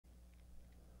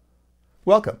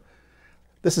Welcome.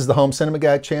 This is the Home Cinema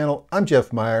Guide channel. I'm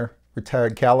Jeff Meyer,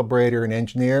 retired calibrator and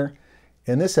engineer.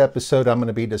 In this episode, I'm going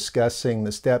to be discussing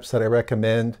the steps that I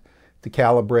recommend to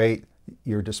calibrate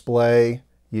your display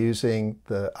using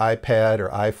the iPad or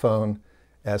iPhone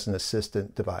as an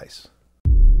assistant device.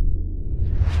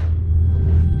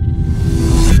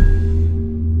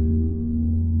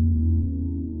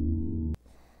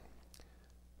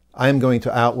 I'm going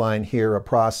to outline here a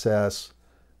process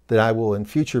that I will in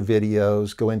future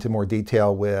videos go into more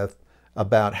detail with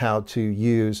about how to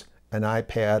use an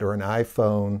iPad or an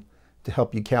iPhone to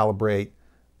help you calibrate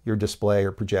your display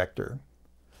or projector.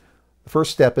 The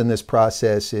first step in this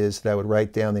process is that I would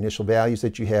write down the initial values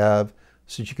that you have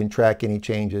so that you can track any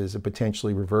changes and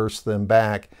potentially reverse them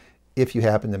back if you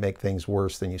happen to make things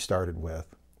worse than you started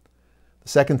with. The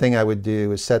second thing I would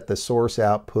do is set the source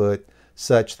output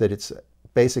such that it's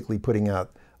basically putting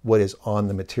out what is on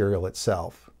the material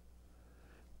itself.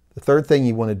 The third thing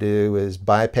you want to do is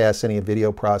bypass any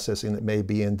video processing that may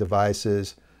be in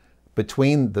devices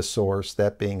between the source,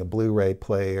 that being a Blu-ray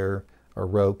player or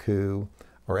Roku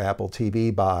or Apple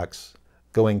TV box,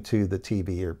 going to the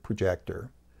TV or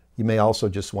projector. You may also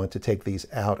just want to take these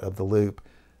out of the loop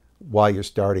while you're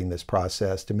starting this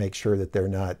process to make sure that they're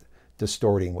not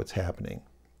distorting what's happening.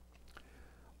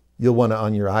 You'll want to,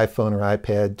 on your iPhone or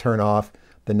iPad, turn off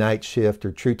the night shift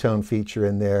or true tone feature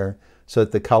in there so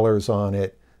that the colors on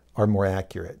it are more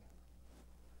accurate.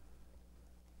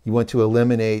 You want to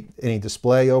eliminate any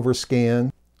display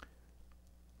overscan.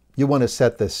 You want to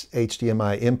set this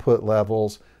HDMI input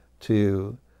levels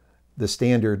to the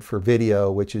standard for video,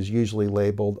 which is usually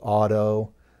labeled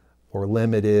auto or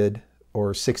limited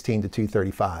or 16 to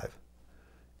 235.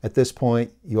 At this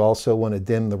point, you also want to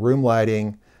dim the room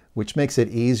lighting, which makes it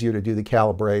easier to do the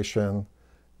calibration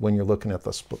when you're looking at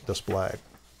the display.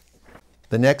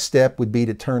 The next step would be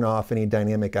to turn off any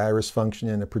dynamic iris function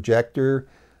in a projector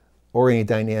or any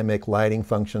dynamic lighting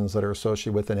functions that are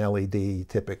associated with an LED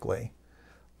typically.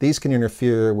 These can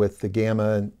interfere with the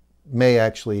gamma and may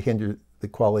actually hinder the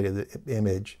quality of the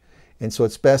image. And so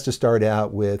it's best to start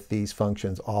out with these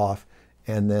functions off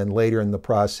and then later in the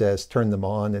process turn them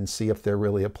on and see if they're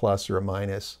really a plus or a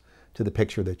minus to the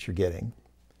picture that you're getting.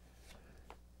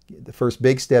 The first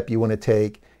big step you want to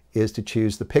take is to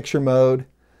choose the picture mode.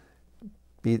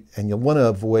 And you'll want to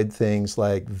avoid things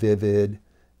like vivid,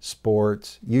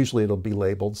 sports. Usually it'll be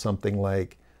labeled something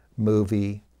like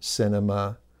movie,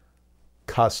 cinema,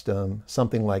 custom,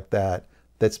 something like that,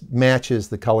 that matches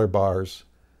the color bars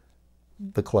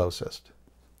the closest.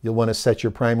 You'll want to set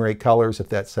your primary colors, if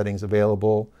that setting's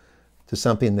available, to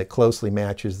something that closely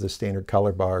matches the standard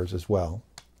color bars as well.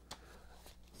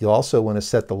 You'll also want to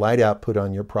set the light output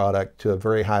on your product to a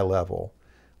very high level.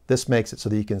 This makes it so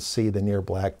that you can see the near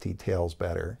black details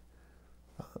better.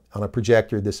 On a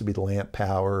projector, this would be the lamp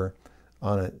power.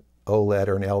 On an OLED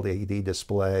or an LED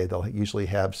display, they'll usually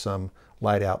have some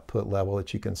light output level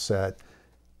that you can set.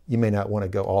 You may not want to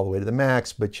go all the way to the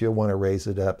max, but you'll want to raise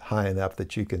it up high enough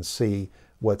that you can see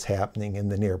what's happening in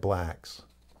the near blacks.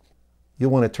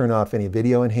 You'll want to turn off any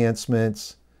video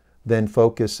enhancements, then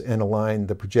focus and align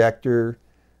the projector,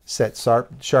 set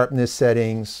sharpness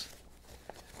settings.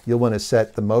 You'll want to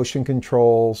set the motion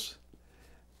controls,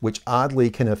 which oddly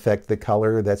can affect the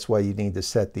color. That's why you need to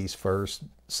set these first.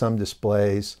 Some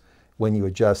displays, when you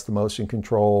adjust the motion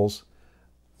controls,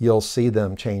 you'll see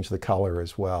them change the color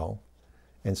as well.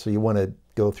 And so you want to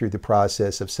go through the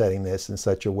process of setting this in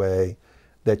such a way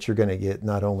that you're going to get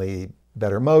not only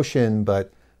better motion,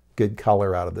 but good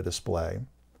color out of the display.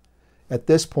 At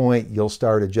this point, you'll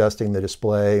start adjusting the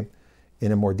display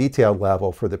in a more detailed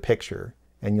level for the picture.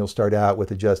 And you'll start out with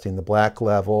adjusting the black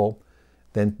level,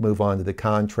 then move on to the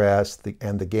contrast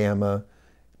and the gamma.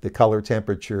 The color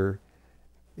temperature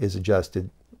is adjusted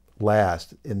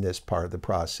last in this part of the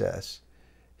process.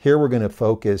 Here we're going to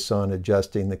focus on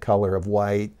adjusting the color of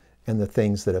white and the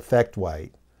things that affect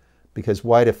white. Because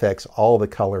white affects all the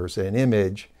colors in an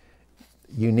image,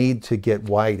 you need to get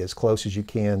white as close as you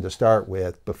can to start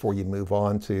with before you move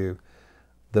on to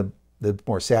the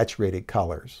more saturated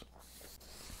colors.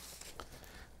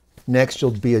 Next,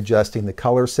 you'll be adjusting the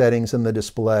color settings in the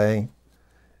display,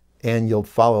 and you'll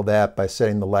follow that by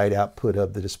setting the light output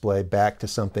of the display back to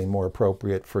something more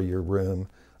appropriate for your room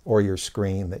or your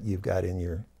screen that you've got in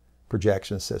your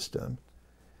projection system.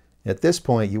 At this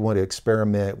point, you want to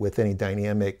experiment with any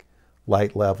dynamic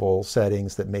light level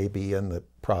settings that may be in the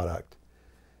product.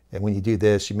 And when you do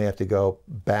this, you may have to go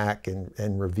back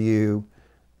and review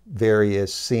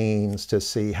various scenes to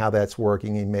see how that's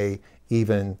working. You may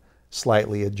even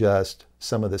slightly adjust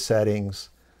some of the settings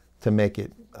to make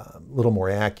it a little more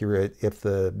accurate if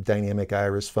the dynamic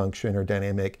iris function or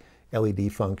dynamic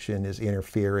LED function is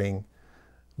interfering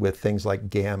with things like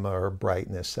gamma or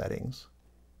brightness settings.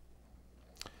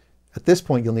 At this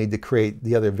point, you'll need to create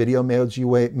the other video modes you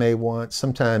may want.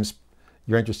 Sometimes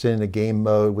you're interested in a game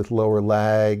mode with lower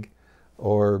lag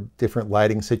or different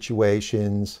lighting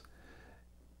situations.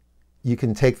 You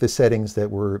can take the settings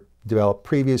that were developed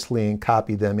previously and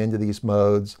copy them into these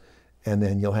modes, and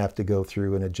then you'll have to go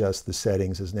through and adjust the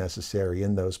settings as necessary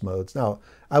in those modes. Now,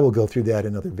 I will go through that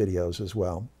in other videos as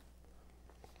well.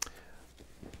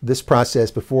 This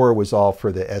process before was all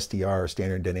for the SDR,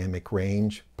 standard dynamic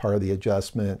range, part of the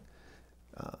adjustment.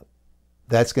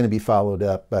 That's going to be followed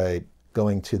up by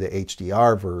going to the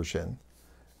HDR version,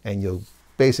 and you'll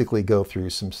basically go through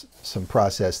some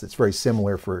process that's very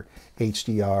similar for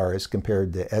HDR as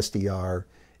compared to SDR,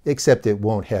 except it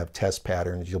won't have test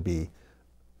patterns. You'll be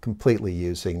completely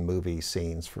using movie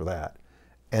scenes for that.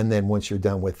 And then once you're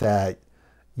done with that,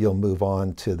 you'll move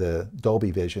on to the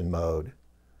Dolby Vision mode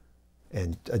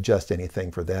and adjust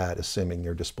anything for that, assuming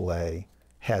your display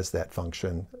has that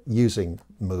function, using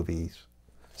movie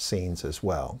scenes as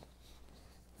well.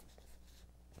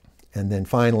 And then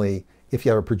finally, if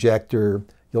you have a projector,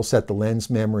 you'll set the lens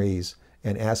memories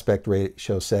and aspect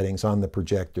ratio settings on the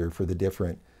projector for the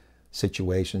different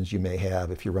situations you may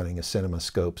have if you're running a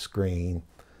CinemaScope screen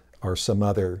or some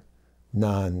other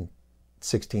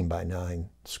non-16:9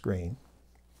 screen.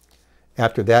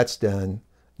 After that's done,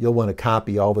 you'll want to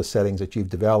copy all the settings that you've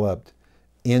developed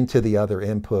into the other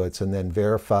inputs and then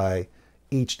verify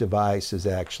each device is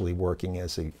actually working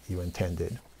as you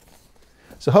intended.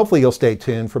 So hopefully you'll stay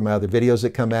tuned for my other videos that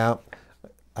come out.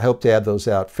 I hope to have those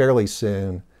out fairly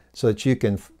soon so that you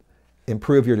can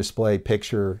improve your display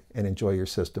picture and enjoy your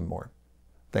system more.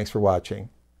 Thanks for watching.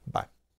 Bye.